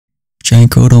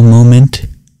GiantGrotle moment.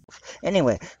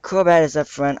 Anyway, Crobat is up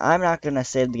front. I'm not gonna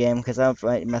save the game because I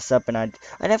might mess up and I'd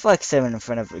have like 7 in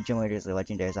front of Gym Leaders or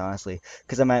Legendaries, honestly.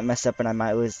 Because I might mess up and I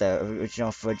might lose the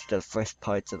original footage to the first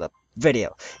parts of the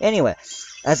video. Anyway,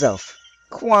 Azelf.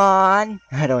 Quan!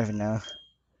 I don't even know.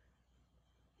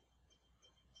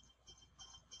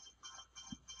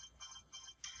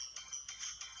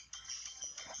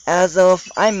 Azelf,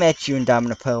 I met you in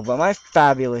Diamond Pearl, but my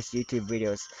fabulous YouTube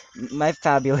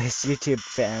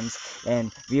fans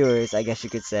and viewers, I guess you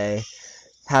could say,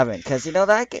 haven't, because you know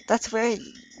that's where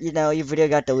your video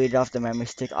got deleted off the memory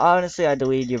stick. Honestly, I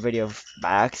deleted your video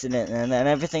by accident, and then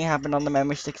everything happened on the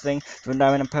memory stick thing from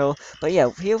Diamond and Pearl. But yeah,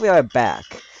 here we are back,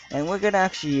 and we're gonna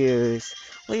actually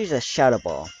we'll use a Shadow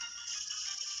Ball.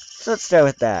 So let's start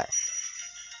with that.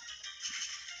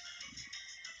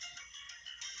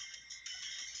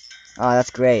 Oh,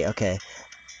 that's great. Okay,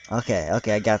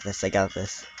 I got this.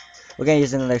 We're gonna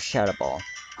use another Shadow Ball.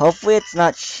 Hopefully, it's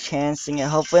not chancing it.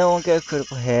 Hopefully, I won't get a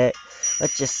critical hit.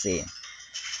 Let's just see.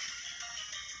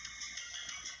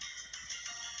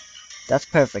 That's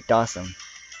perfect. Awesome.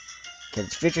 Okay,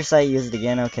 it's Future Sight, use it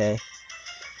again, okay.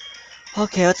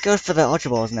 Okay, let's go for the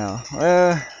Ultra Balls now.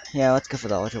 Yeah, let's go for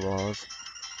the Ultra Balls.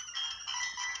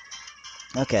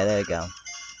 Okay, there we go.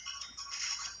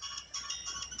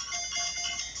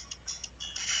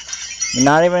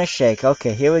 Not even a shake.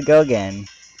 Okay, here we go again.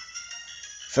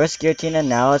 First Giratina,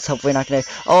 now let's hope we're not gonna...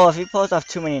 Oh, if he pulls off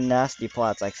too many nasty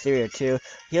plots, like 3 or 2,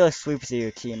 he'll sweep through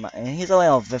your team. And he's only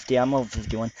level 50, I'm level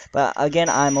 51. But again,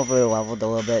 I'm over leveled a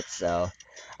little bit, so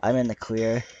I'm in the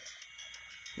clear.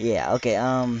 Yeah, okay,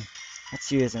 let's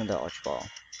use another Ultra Ball.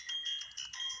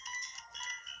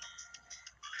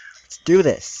 Let's do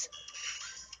this.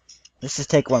 This is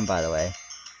take 1, by the way.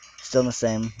 Still in the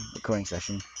same recording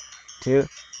session. 2,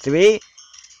 3.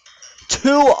 2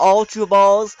 Ultra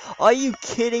Balls? Are you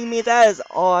kidding me? That is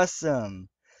awesome.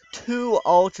 2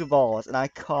 Ultra Balls, and I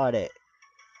caught it.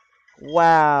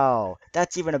 Wow.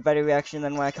 That's even a better reaction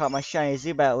than when I caught my shiny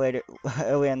Zubat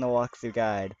earlier in the walkthrough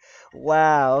guide.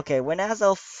 Wow. Okay, when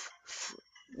Azelf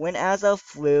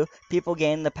flew, people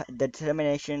gained the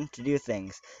determination to do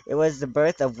things. It was the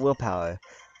birth of willpower.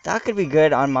 That could be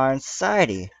good on modern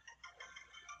society.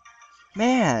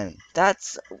 Man, that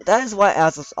is why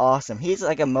Azelf's awesome. He's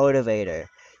like a motivator.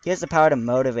 He has the power to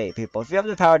motivate people. If you have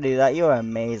the power to do that, you are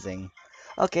amazing.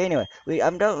 Okay, anyway, I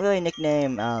don't really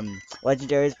nickname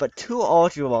legendaries, but 2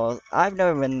 Ultra Balls. I've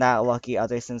never been that lucky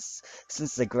other since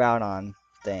the Groudon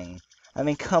thing. I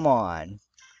mean, come on.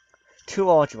 2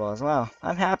 Ultra Balls. Wow,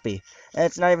 I'm happy. And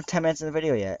it's not even 10 minutes in the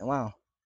video yet. Wow.